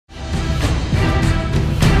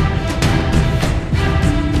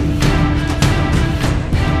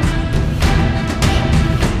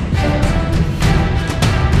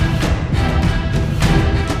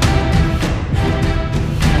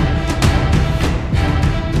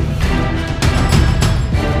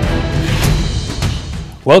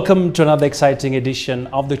Welcome to another exciting edition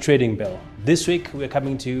of the Trading Bell. This week we're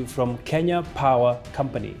coming to you from Kenya Power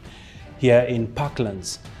Company here in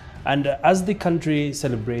Parklands. And as the country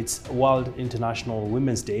celebrates World International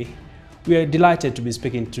Women's Day, we are delighted to be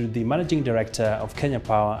speaking to the Managing Director of Kenya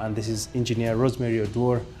Power, and this is Engineer Rosemary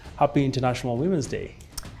Oduor. Happy International Women's Day.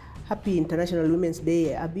 Happy International Women's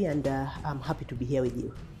Day, Abby, and I'm happy to be here with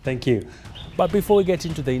you. Thank you. But before we get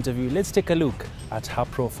into the interview, let's take a look at her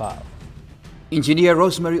profile. Engineer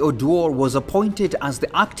Rosemary Oduor was appointed as the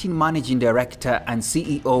Acting Managing Director and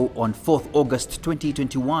CEO on 4th August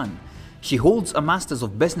 2021. She holds a Master's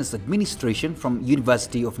of Business Administration from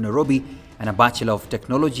University of Nairobi and a Bachelor of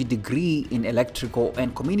Technology degree in Electrical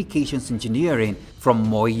and Communications Engineering from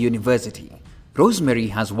Moi University. Rosemary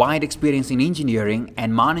has wide experience in engineering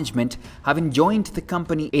and management, having joined the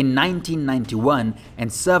company in 1991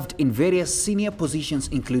 and served in various senior positions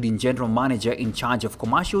including General Manager in charge of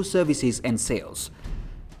Commercial Services and Sales.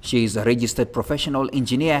 She is a registered professional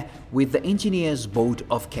engineer with the Engineers Board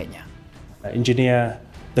of Kenya. Engineer,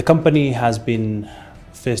 the company has been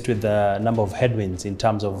faced with a number of headwinds in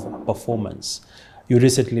terms of performance. You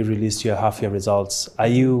recently released your half-year results. Are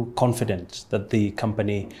you confident that the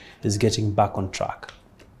company is getting back on track?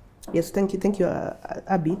 Yes, thank you,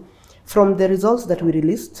 Abby. From the results that we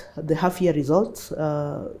released, the half-year results,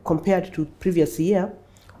 compared to previous year,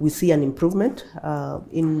 we see an improvement.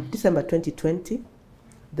 In December 2020,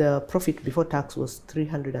 the profit before tax was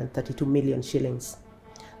 332 million shillings.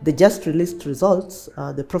 The just released results,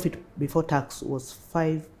 the profit before tax was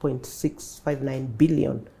 5.659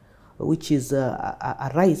 billion, which is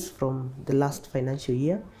a rise from the last financial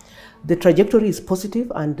year. The trajectory is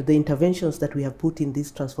positive, and the interventions that we have put in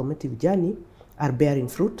this transformative journey are bearing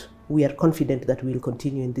fruit. We are confident that we will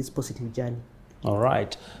continue in this positive journey. All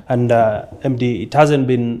right. And MD, it hasn't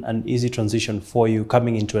been an easy transition for you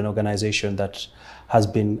coming into an organization that has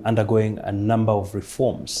been undergoing a number of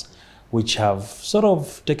reforms, which have sort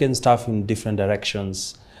of taken stuff in different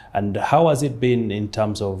directions. And how has it been in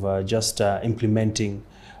terms of just implementing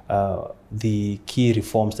the key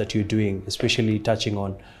reforms that you're doing, especially touching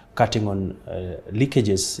on cutting on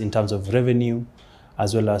leakages in terms of revenue,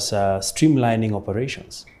 as well as streamlining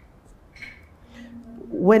operations?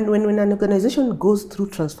 When an organization goes through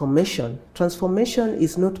transformation, transformation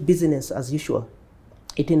is not business as usual.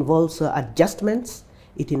 It involves adjustments,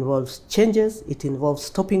 it involves changes, it involves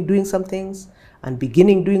stopping doing some things and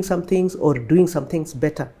beginning doing some things or doing some things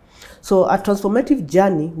better. So a transformative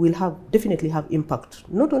journey will definitely have impact,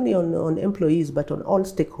 not only on employees, but on all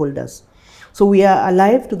stakeholders. So we are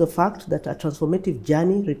alive to the fact that a transformative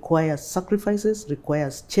journey requires sacrifices,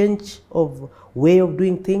 requires change of way of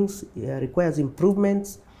doing things, requires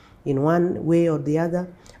improvements in one way or the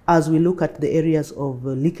other. As we look at the areas of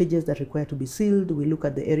leakages that require to be sealed, we look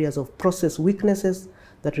at the areas of process weaknesses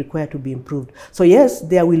that require to be improved. So yes,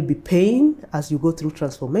 there will be pain as you go through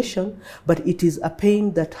transformation, but it is a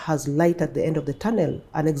pain that has light at the end of the tunnel.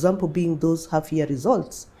 An example being those half-year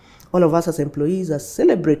results. All of us as employees are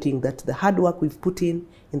celebrating that the hard work we've put in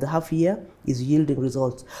the half year is yielding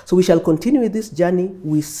results. So we shall continue with this journey.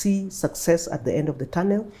 We see success at the end of the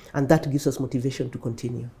tunnel, and that gives us motivation to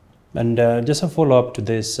continue. And just a follow-up to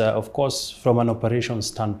this, of course, from an operations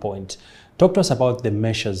standpoint, talk to us about the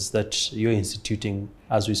measures that you're instituting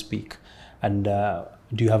as we speak. And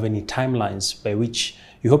do you have any timelines by which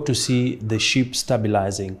you hope to see the ship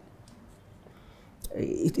stabilizing?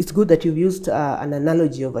 It's good that you've used an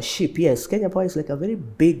analogy of a ship. Yes, Kenya Power is like a very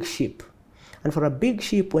big ship. And for a big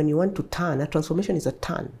ship, when you want to turn, a transformation is a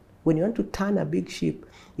turn. When you want to turn a big ship,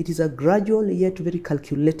 it is a gradual yet very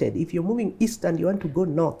calculated. If you're moving east and you want to go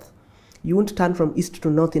north, you won't turn from east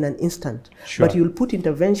to north in an instant. Sure. But you'll put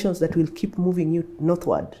interventions that will keep moving you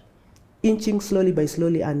northward, inching slowly by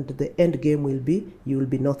slowly, and the end game will be you will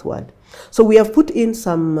be northward. So we have put in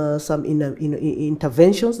some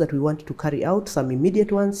interventions that we want to carry out, some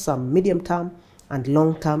immediate ones, some medium term and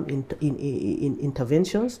long term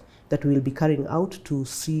interventions that we will be carrying out to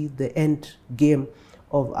see the end game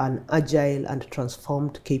of an agile and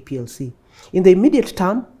transformed KPLC. In the immediate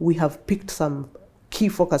term, we have picked some key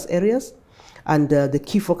focus areas, and the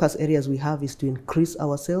key focus areas we have is to increase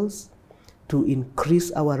our sales, to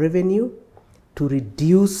increase our revenue, to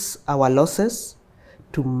reduce our losses,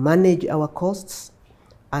 to manage our costs,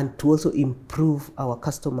 and to also improve our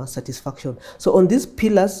customer satisfaction. So on these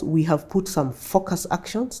pillars, we have put some focus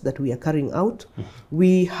actions that we are carrying out.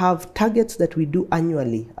 We have targets that we do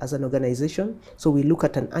annually as an organization. So we look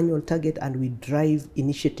at an annual target and we drive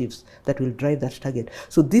initiatives that will drive that target.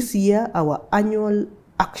 So this year, our annual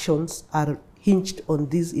actions are hinged on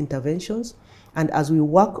these interventions. And as we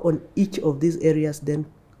work on each of these areas, then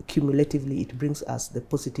cumulatively it brings us the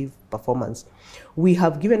positive performance. We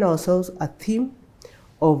have given ourselves a theme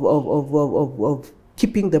of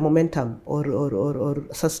keeping the momentum or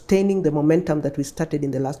sustaining the momentum that we started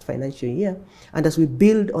in the last financial year. And as we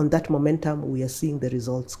build on that momentum, we are seeing the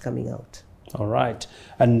results coming out. All right.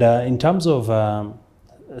 And in terms of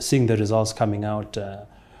seeing the results coming out,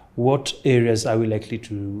 what areas are we likely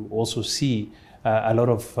to also see a lot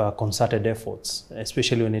of concerted efforts,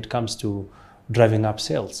 especially when it comes to driving up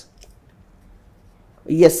sales?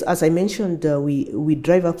 Yes, as I mentioned, we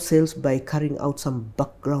drive up sales by carrying out some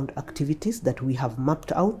background activities that we have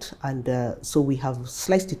mapped out, and so we have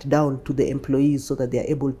sliced it down to the employees so that they are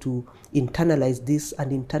able to internalize this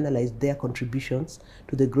and internalize their contributions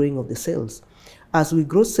to the growing of the sales. As we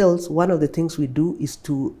grow sales, one of the things we do is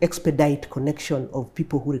to expedite connection of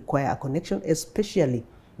people who require a connection, especially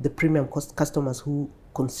the premium customers who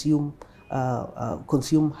consume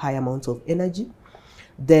high amounts of energy.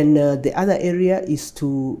 Then the other area is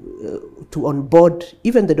to onboard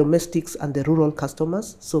even the domestics and the rural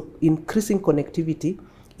customers. So increasing connectivity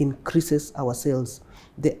increases our sales.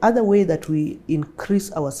 The other way that we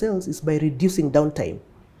increase our sales is by reducing downtime.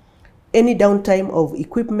 Any downtime of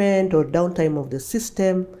equipment or downtime of the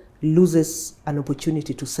system loses an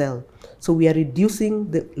opportunity to sell. So we are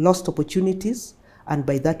reducing the lost opportunities, and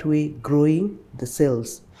by that way growing the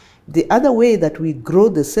sales. The other way that we grow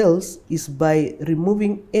the sales is by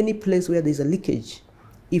removing any place where there's a leakage.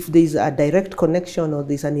 If there's a direct connection or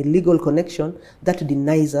there's an illegal connection, that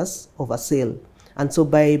denies us of a sale. And so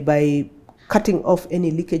by cutting off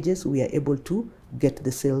any leakages, we are able to get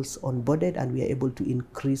the sales onboarded, and we are able to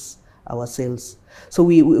increase our sales. So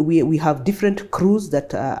we have different crews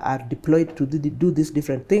that are deployed to do these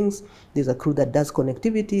different things. There's a crew that does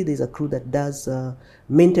connectivity. There's a crew that does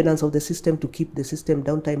maintenance of the system to keep the system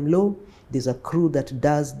downtime low. There's a crew that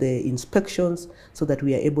does the inspections so that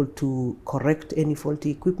we are able to correct any faulty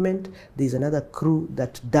equipment. There's another crew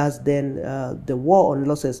that does then the war on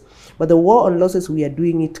losses. But the war on losses, we are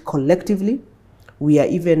doing it collectively. We are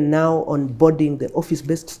even now onboarding the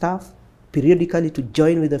office-based staff periodically to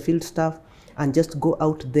join with the field staff and just go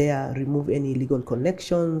out there, remove any illegal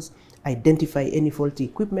connections, identify any faulty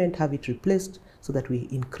equipment, have it replaced so that we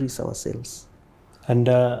increase our sales. And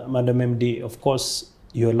Madam MD, of course,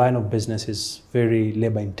 your line of business is very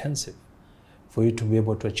labor intensive for you to be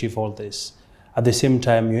able to achieve all this. At the same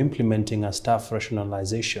time, you're implementing a staff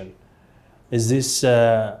rationalization. Is this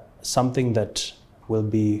something that will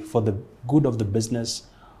be for the good of the business,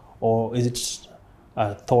 or is it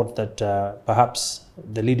thought that perhaps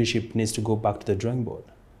the leadership needs to go back to the drawing board?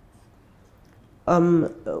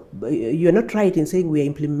 You're not right in saying we are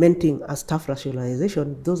implementing a staff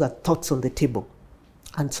rationalization. Those are thoughts on the table.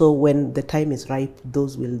 And so when the time is ripe,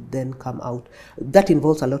 those will then come out. That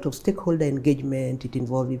involves a lot of stakeholder engagement. It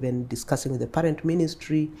involves even discussing with the parent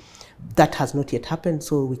ministry. That has not yet happened,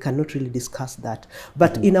 so we cannot really discuss that.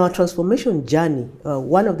 But in our transformation journey,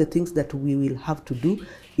 one of the things that we will have to do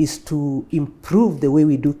is to improve the way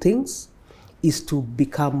we do things, is to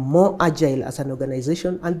become more agile as an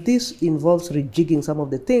organization. And this involves rejigging some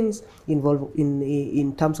of the things involved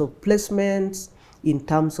in terms of placements, in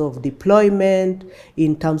terms of deployment,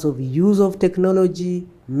 in terms of use of technology,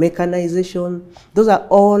 mechanization. Those are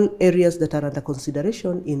all areas that are under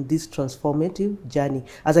consideration in this transformative journey.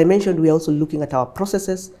 As I mentioned, we are also looking at our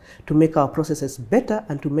processes to make our processes better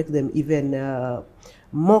and to make them even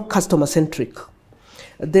more customer-centric.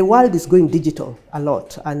 The world is going digital a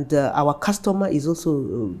lot, and our customer is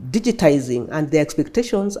also digitizing, and the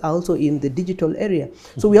expectations are also in the digital area.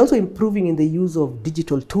 So we're also improving in the use of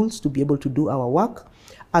digital tools to be able to do our work.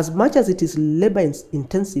 As much as it is labor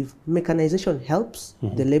intensive, mechanization helps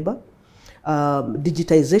the labor.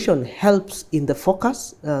 Digitization helps in the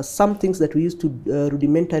focus. Some things that we used to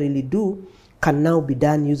rudimentarily do can now be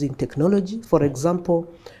done using technology. For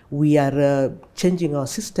example, we are changing our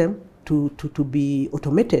system to be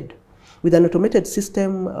automated. With an automated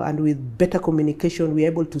system and with better communication, we are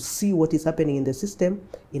able to see what is happening in the system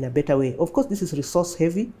in a better way. Of course, this is resource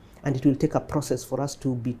heavy, and it will take a process for us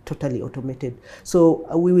to be totally automated. So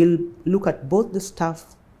we will look at both the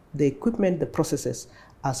staff, the equipment, the processes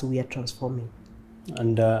as we are transforming.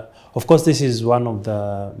 And of course, this is one of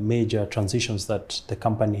the major transitions that the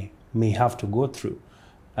company may have to go through.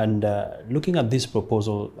 And looking at this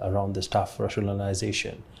proposal around the staff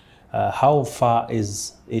rationalization, how far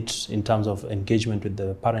is it in terms of engagement with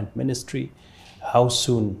the parent ministry? How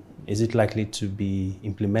soon is it likely to be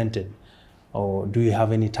implemented? Or do you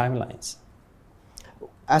have any timelines?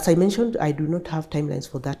 As I mentioned, I do not have timelines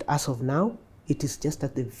for that as of now. It is just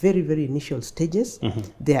at the very, very initial stages.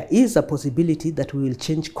 There is a possibility that we will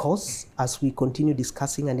change course as we continue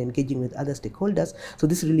discussing and engaging with other stakeholders. So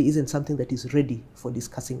this really isn't something that is ready for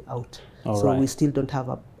discussing out. We still don't have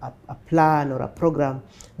a plan or a program.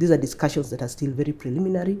 These are discussions that are still very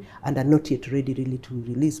preliminary and are not yet ready really to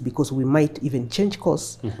release, because we might even change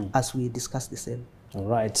course as we discuss the same. All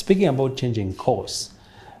right. Speaking about changing course,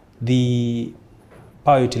 the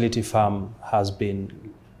power utility firm has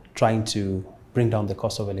been trying to bring down the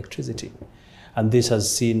cost of electricity. And this has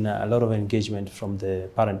seen a lot of engagement from the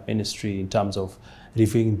parent ministry in terms of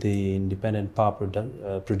reviewing the independent power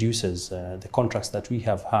producers, the contracts that we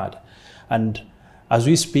have had. And as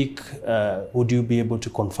we speak, would you be able to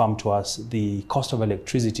confirm to us the cost of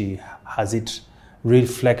electricity? Has it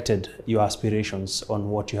reflected your aspirations on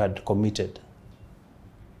what you had committed?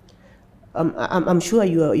 I'm sure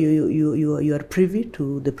you are privy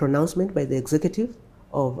to the pronouncement by the executive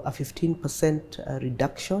of a 15%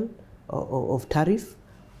 reduction of tariff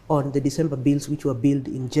on the December bills, which were billed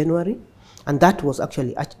in January. And that was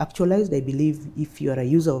actually actualized. I believe if you are a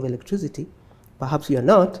user of electricity, perhaps you are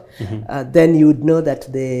not, then you would know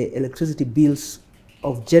that the electricity bills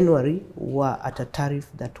of January were at a tariff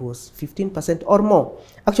that was 15% or more.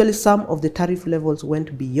 Actually, some of the tariff levels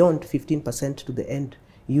went beyond 15% to the end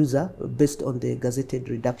user based on the gazetted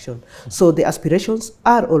reduction. So the aspirations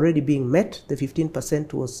are already being met. The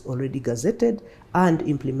 15% was already gazetted and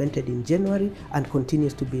implemented in January and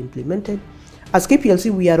continues to be implemented. As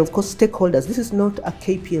KPLC, we are of course stakeholders. This is not a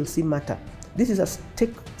KPLC matter. This is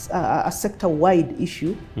a sector-wide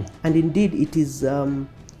issue, and indeed it is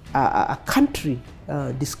a country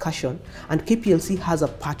discussion, and KPLC has a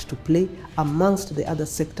part to play amongst the other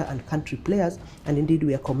sector and country players, and indeed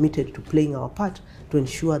we are committed to playing our part to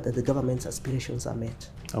ensure that the government's aspirations are met.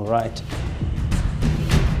 All right.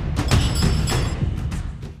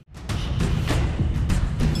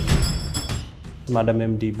 Madam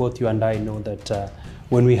MD, both you and I know that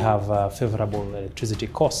when we have favorable electricity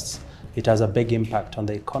costs, it has a big impact on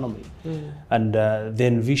the economy. And the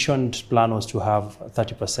envisioned plan was to have a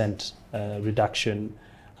 30% reduction.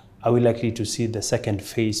 Are we likely to see the second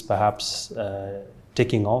phase perhaps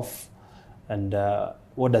taking off? And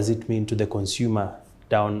what does it mean to the consumer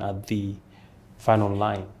down at the final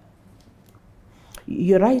line?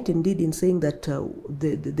 You're right indeed in saying that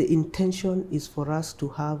the intention is for us to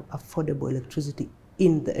have affordable electricity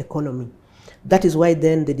in the economy. That is why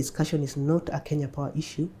then the discussion is not a Kenya Power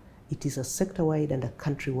issue. It is a sector-wide and a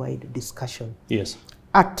country-wide discussion. Yes.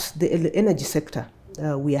 At the energy sector,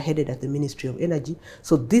 we are headed at the Ministry of Energy.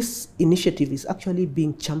 So this initiative is actually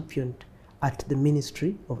being championed at the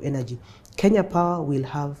Ministry of Energy. Kenya Power will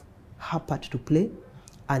have her part to play,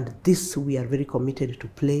 and this we are very committed to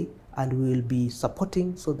play, and we will be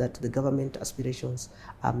supporting so that the government aspirations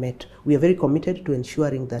are met. We are very committed to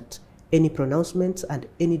ensuring that any pronouncements and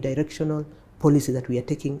any directional policy that we are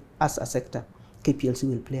taking as a sector, KPLC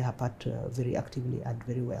will play her part very actively and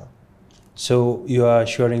very well. So you are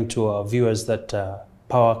assuring to our viewers that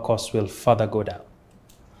power costs will further go down?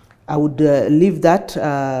 I would leave that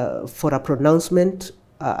for a pronouncement,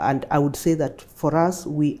 and I would say that for us,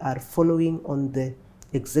 we are following on the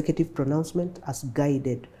executive pronouncement as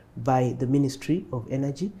guided by the Ministry of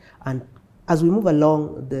Energy, and as we move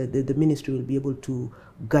along, the ministry will be able to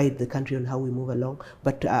guide the country on how we move along.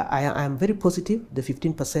 But I am very positive. The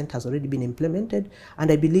 15% has already been implemented,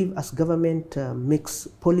 and I believe as government makes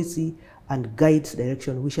policy and guides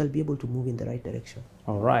direction, we shall be able to move in the right direction.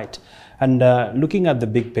 All right. And looking at the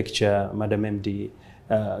big picture, Madam MD,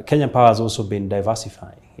 Kenya Power has also been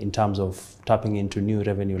diversifying in terms of tapping into new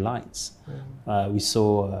revenue lines. We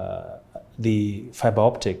saw the fiber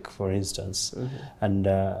optic, for instance, and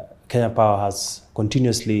Kenya Power has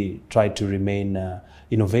continuously tried to remain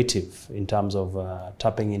innovative in terms of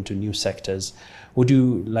tapping into new sectors. Would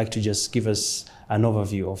you like to just give us an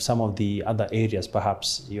overview of some of the other areas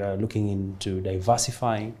perhaps you are looking into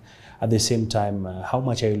diversifying? At the same time, how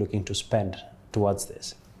much are you looking to spend towards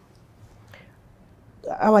this?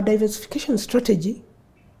 Our diversification strategy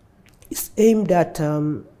is aimed at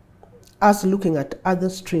us looking at other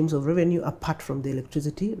streams of revenue apart from the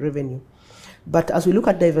electricity revenue. But as we look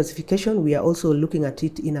at diversification, we are also looking at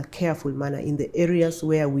it in a careful manner in the areas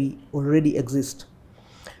where we already exist.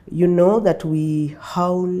 You know that we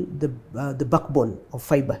howl the backbone of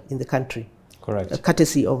fiber in the country. Correct.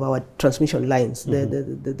 Courtesy of our transmission lines.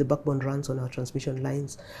 The backbone runs on our transmission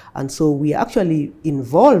lines. And so we are actually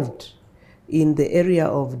involved in the area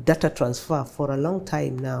of data transfer for a long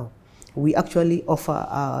time now. We actually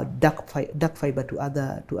offer dark fiber to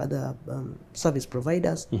other service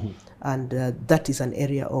providers, and that is an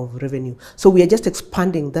area of revenue. So we are just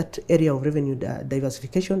expanding that area of revenue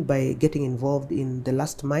diversification by getting involved in the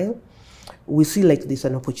last mile. We see like this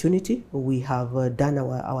an opportunity. We have done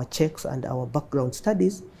our checks and our background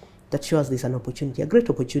studies that shows this an opportunity, a great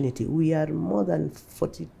opportunity. We are more than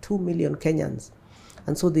 42 million Kenyans,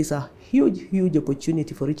 and so there's a huge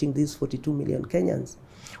opportunity for reaching these 42 million Kenyans.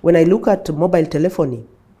 When I look at mobile telephony,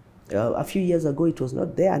 a few years ago it was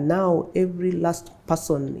not there. Now every last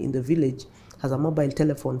person in the village has a mobile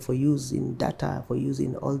telephone for use in data, for use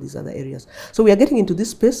in all these other areas. So we are getting into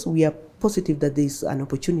this space. We are positive that there is an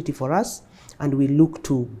opportunity for us, and we look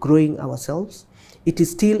to growing ourselves. It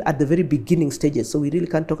is still at the very beginning stages, so we really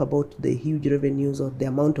can't talk about the huge revenues or the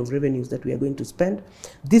amount of revenues that we are going to spend.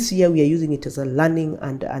 This year we are using it as a learning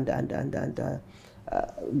and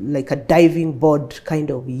like a diving board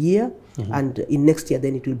kind of year, and in next year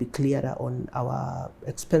then it will be clearer on our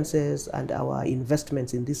expenses and our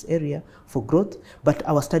investments in this area for growth. But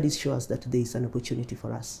our studies show us that there is an opportunity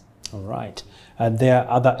for us. All right. There are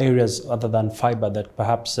other areas other than fiber that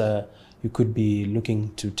perhaps you could be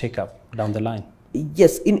looking to take up down the line?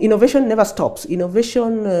 Yes, innovation never stops.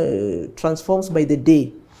 Innovation transforms by the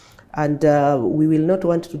day. And we will not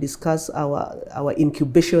want to discuss our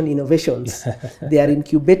incubation innovations. They are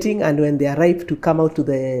incubating, and when they are ripe to come out to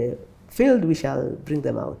the field, we shall bring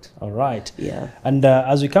them out. All right. Yeah. And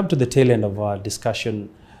as we come to the tail end of our discussion,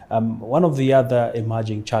 one of the other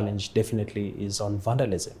emerging challenge definitely is on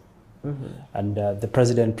vandalism. And the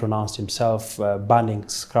president pronounced himself banning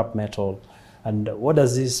scrap metal. And what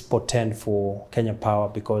does this portend for Kenya Power?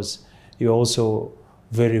 Because you're also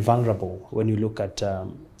very vulnerable when you look at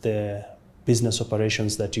the business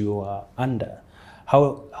operations that you are under.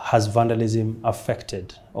 How has vandalism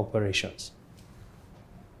affected operations?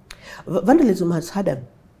 Vandalism has had a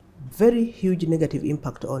very huge negative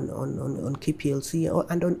impact on KPLC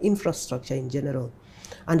and on infrastructure in general.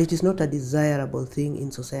 And it is not a desirable thing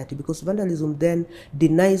in society, because vandalism then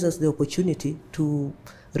denies us the opportunity to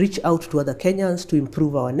reach out to other Kenyans, to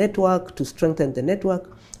improve our network, to strengthen the network.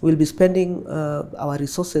 We'll be spending our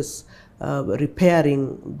resources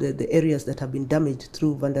repairing the areas that have been damaged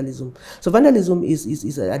through vandalism. So vandalism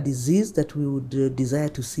is a disease that we would desire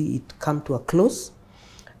to see it come to a close.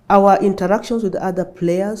 Our interactions with other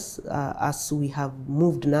players, as we have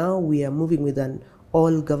moved now, we are moving with an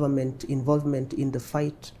all-government involvement in the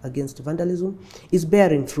fight against vandalism, is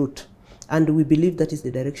bearing fruit. And we believe that is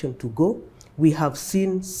the direction to go. We have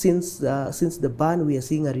seen since the ban, we are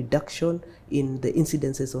seeing a reduction in the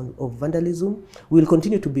incidences of vandalism. We will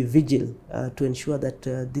continue to be vigilant to ensure that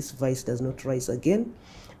this vice does not rise again.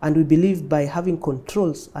 And we believe by having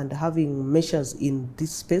controls and having measures in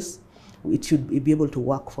this space, it should be able to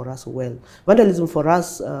work for us well. Vandalism for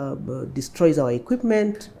us destroys our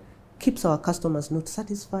equipment, keeps our customers not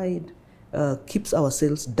satisfied, keeps our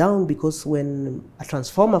sales down, because when a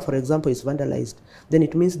transformer, for example, is vandalized, then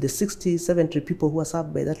it means the 60, 70 people who are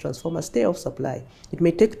served by that transformer stay off supply. It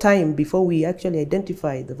may take time before we actually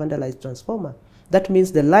identify the vandalized transformer. That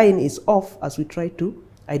means the line is off as we try to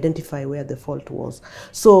identify where the fault was.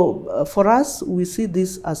 So for us, we see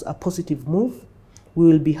this as a positive move. We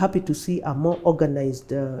will be happy to see a more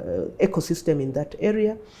organized ecosystem in that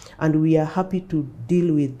area, and we are happy to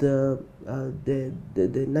deal with the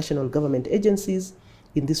national government agencies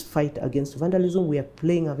in this fight against vandalism. We are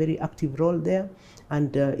playing a very active role there,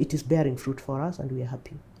 and it is bearing fruit for us, and we are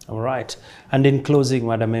happy. All right. And in closing,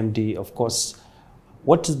 Madam MD, of course,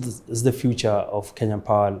 what is the future of Kenya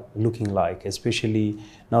Power looking like, especially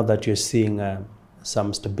now that you're seeing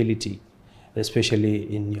some stability,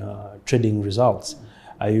 especially in your trading results?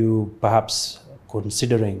 Are you perhaps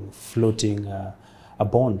considering floating a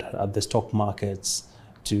bond at the stock markets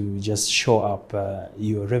to just show up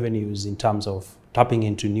your revenues in terms of tapping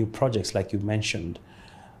into new projects like you mentioned?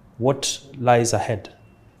 What lies ahead?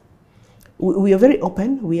 We are very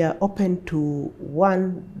open. We are open to,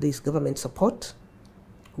 one, this government support.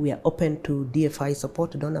 We are open to DFI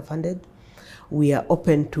support, donor funded. We are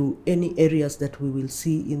open to any areas that we will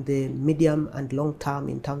see in the medium and long term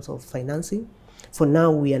in terms of financing. For now,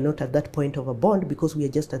 we are not at that point of a bond, because we are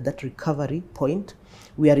just at that recovery point.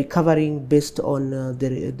 We are recovering based on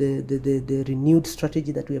the renewed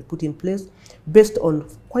strategy that we have put in place, based on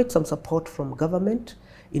quite some support from government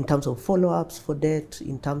in terms of follow-ups for debt,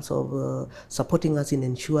 in terms of supporting us in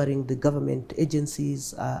ensuring the government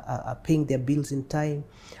agencies are paying their bills in time,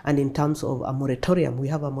 and in terms of a moratorium. We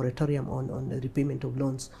have a moratorium on the repayment of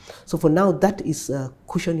loans. So for now, that is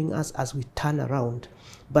cushioning us as we turn around.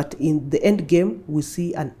 But in the end game, we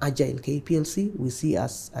see an agile KPLC. We see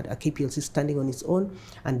us a KPLC standing on its own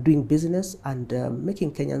and doing business and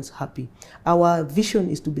making Kenyans happy. Our vision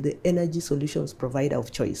is to be the energy solutions provider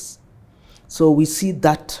of choice. So we see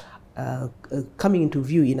that coming into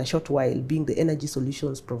view in a short while, being the energy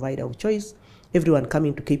solutions provider of choice, everyone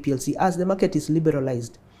coming to KPLC. As the market is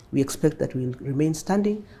liberalized, we expect that we'll remain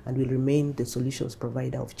standing and will remain the solutions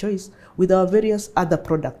provider of choice with our various other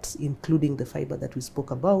products, including the fiber that we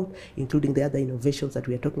spoke about, including the other innovations that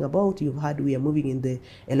we are talking about. You've heard we are moving in the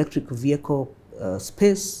electric vehicle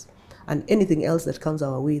space and anything else that comes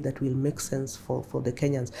our way that will make sense for the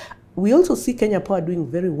Kenyans. We also see Kenya Power doing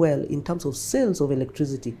very well in terms of sales of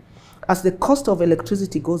electricity. As the cost of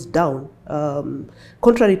electricity goes down,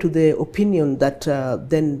 contrary to the opinion that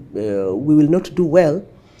then we will not do well,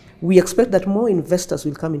 we expect that more investors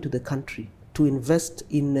will come into the country to invest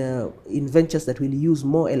in ventures that will use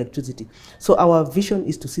more electricity. So our vision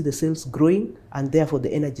is to see the sales growing and therefore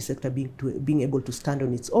the energy sector being able to stand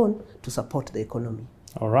on its own to support the economy.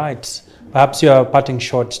 All right. Perhaps you are parting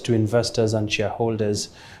short to investors and shareholders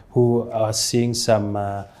who are seeing some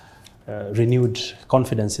renewed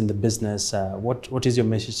confidence in the business. What is your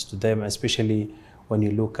message to them, especially when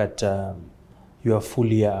you look at your full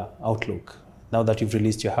year outlook, now that you've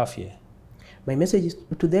released your half year? My message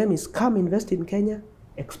to them is come invest in Kenya,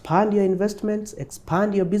 expand your investments,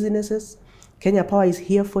 expand your businesses. Kenya Power is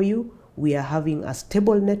here for you. We are having a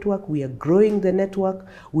stable network. We are growing the network.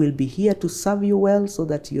 We'll be here to serve you well so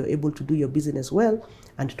that you're able to do your business well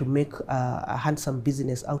and to make a handsome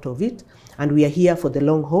business out of it. And we are here for the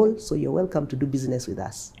long haul, so you're welcome to do business with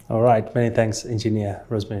us. All right. Many thanks, Engineer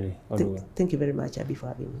Rosemary Oduor. Thank you very much, Abby, for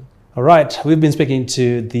having me. All right, we've been speaking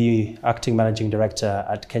to the acting managing director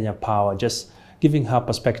at Kenya Power, just giving her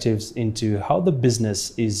perspectives into how the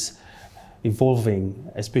business is evolving,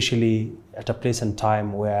 especially at a place and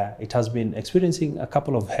time where it has been experiencing a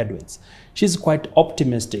couple of headwinds. She's quite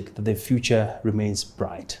optimistic that the future remains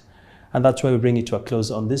bright. And that's why we bring it to a close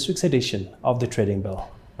on this week's edition of The Trading Bell.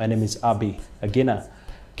 My name is Abi Agina.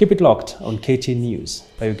 Keep it locked on KT News,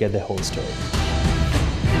 where you get the whole story.